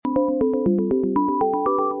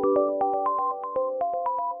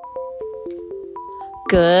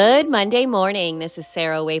Good Monday morning. This is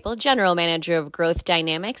Sarah Waple, General Manager of Growth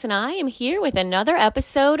Dynamics, and I am here with another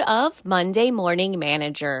episode of Monday Morning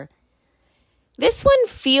Manager. This one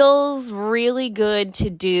feels really good to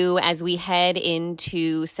do as we head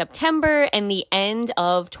into September and the end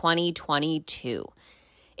of 2022.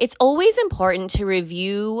 It's always important to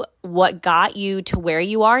review what got you to where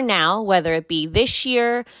you are now, whether it be this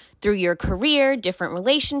year, through your career, different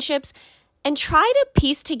relationships, and try to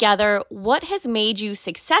piece together what has made you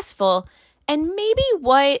successful and maybe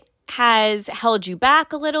what has held you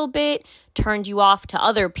back a little bit, turned you off to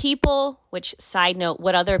other people, which, side note,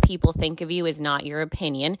 what other people think of you is not your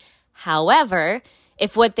opinion. However,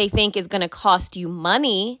 if what they think is going to cost you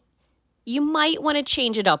money, you might want to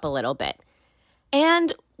change it up a little bit.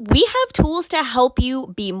 And we have tools to help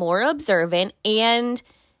you be more observant and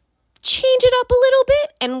change it up a little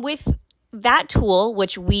bit. And with that tool,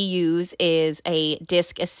 which we use, is a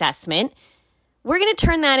DISC assessment. We're going to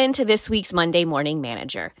turn that into this week's Monday Morning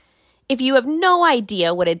Manager. If you have no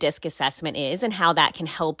idea what a DISC assessment is and how that can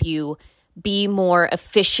help you be more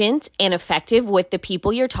efficient and effective with the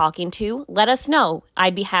people you're talking to, let us know.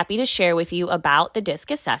 I'd be happy to share with you about the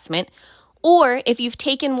DISC assessment. Or if you've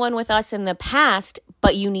taken one with us in the past,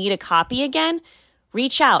 but you need a copy again,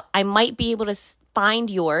 reach out. I might be able to find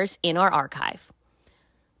yours in our archive.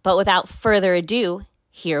 But without further ado,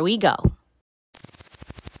 here we go.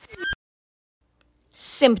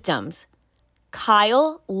 Symptoms.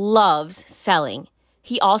 Kyle loves selling.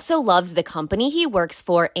 He also loves the company he works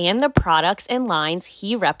for and the products and lines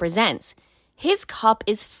he represents. His cup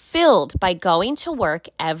is filled by going to work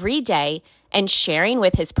every day and sharing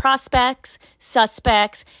with his prospects,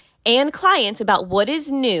 suspects, and clients about what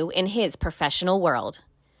is new in his professional world.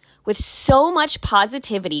 With so much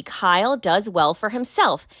positivity, Kyle does well for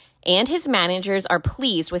himself, and his managers are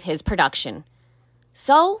pleased with his production.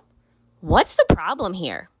 So, what's the problem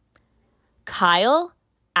here? Kyle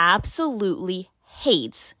absolutely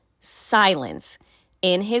hates silence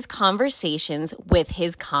in his conversations with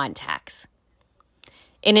his contacts.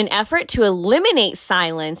 In an effort to eliminate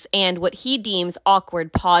silence and what he deems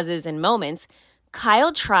awkward pauses and moments,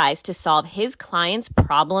 Kyle tries to solve his clients'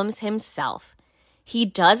 problems himself. He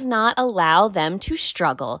does not allow them to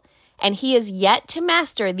struggle, and he is yet to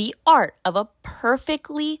master the art of a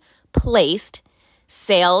perfectly placed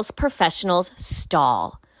sales professional's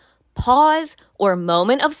stall, pause, or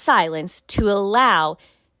moment of silence to allow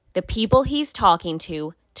the people he's talking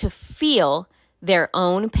to feel their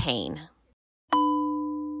own pain.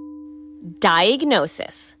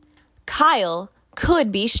 Diagnosis. Kyle could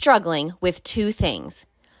be struggling with two things.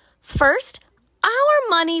 First, our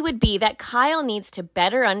money would be that Kyle needs to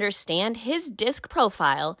better understand his DISC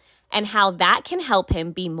profile and how that can help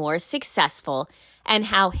him be more successful and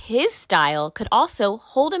how his style could also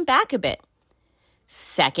hold him back a bit.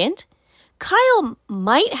 Second, Kyle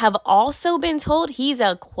might have also been told he's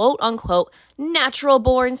a quote-unquote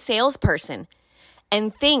natural-born salesperson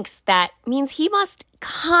and thinks that means he must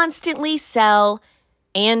constantly sell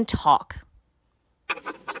and talk.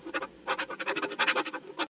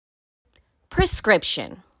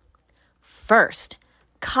 Prescription. First,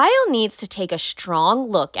 Kyle needs to take a strong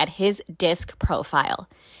look at his DISC profile.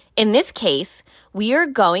 In this case, we are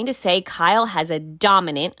going to say Kyle has a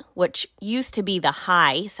dominant, which used to be the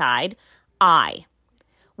high side, eye.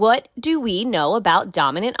 What do we know about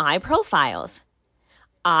dominant eye profiles?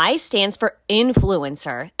 I stands for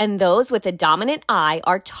influencer, and those with a dominant eye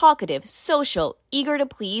are talkative, social, eager to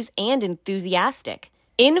please, and enthusiastic.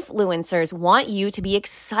 Influencers want you to be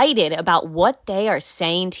excited about what they are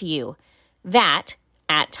saying to you. That,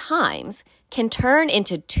 at times, can turn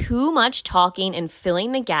into too much talking and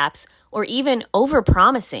filling the gaps or even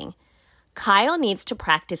overpromising. Kyle needs to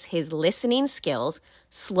practice his listening skills,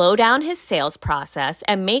 slow down his sales process,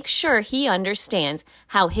 and make sure he understands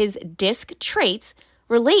how his DISC traits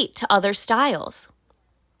relate to other styles.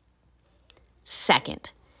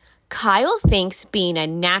 Second, Kyle thinks being a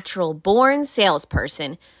natural-born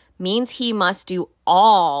salesperson means he must do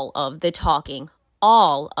all of the talking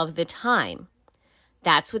all of the time.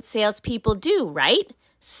 That's what salespeople do, right?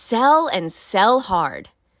 Sell and sell hard.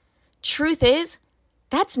 Truth is,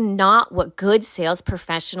 that's not what good sales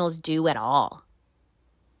professionals do at all.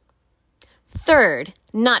 Third,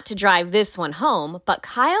 not to drive this one home, but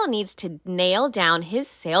Kyle needs to nail down his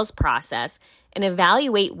sales process and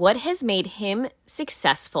evaluate what has made him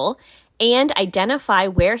successful and identify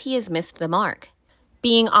where he has missed the mark.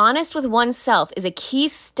 Being honest with oneself is a key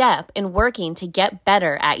step in working to get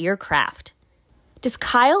better at your craft. Does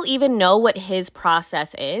Kyle even know what his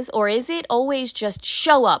process is, or is it always just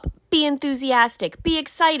show up, be enthusiastic, be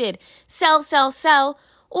excited, sell,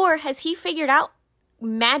 or has he figured out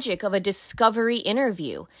magic of a discovery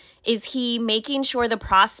interview? Is he making sure the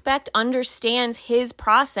prospect understands his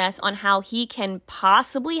process on how he can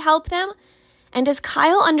possibly help them? And does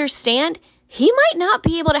Kyle understand he might not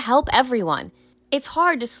be able to help everyone? It's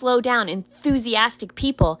hard to slow down enthusiastic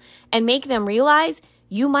people and make them realize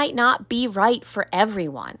you might not be right for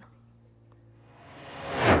everyone.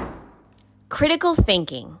 Critical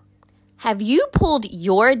thinking. Have you pulled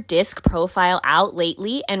your DISC profile out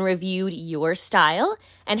lately and reviewed your style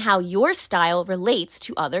and how your style relates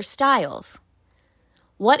to other styles?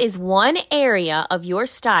 What is one area of your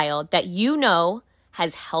style that you know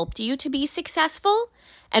has helped you to be successful?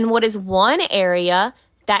 And what is one area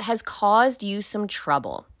that has caused you some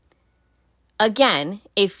trouble? Again,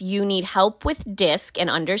 if you need help with DISC and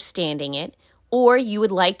understanding it, or you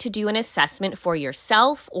would like to do an assessment for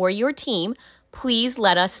yourself or your team, please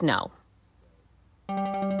let us know.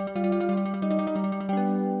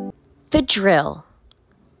 The drill.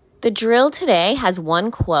 The drill today has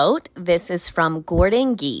one quote. This is from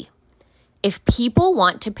Gordon Gee. If people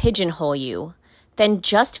want to pigeonhole you, then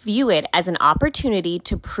just view it as an opportunity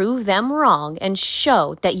to prove them wrong and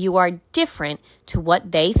show that you are different to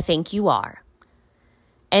what they think you are.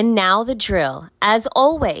 And now the drill. As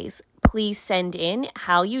always, please send in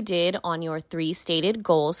how you did on your 3 stated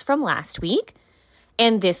goals from last week.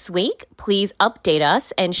 And this week, please update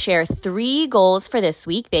us and share 3 goals for this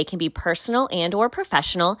week. They can be personal and or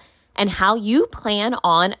professional, and how you plan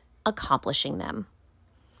on accomplishing them.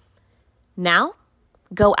 Now,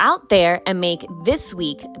 go out there and make this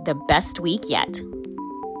week the best week yet.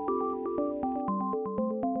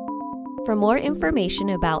 For more information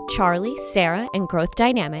about Charlie, Sarah, and Growth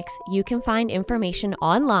Dynamics, you can find information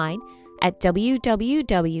online at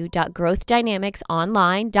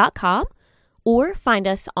www.growthdynamicsonline.com or find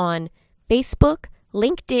us on Facebook,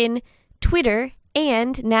 LinkedIn, Twitter,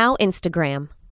 and now Instagram.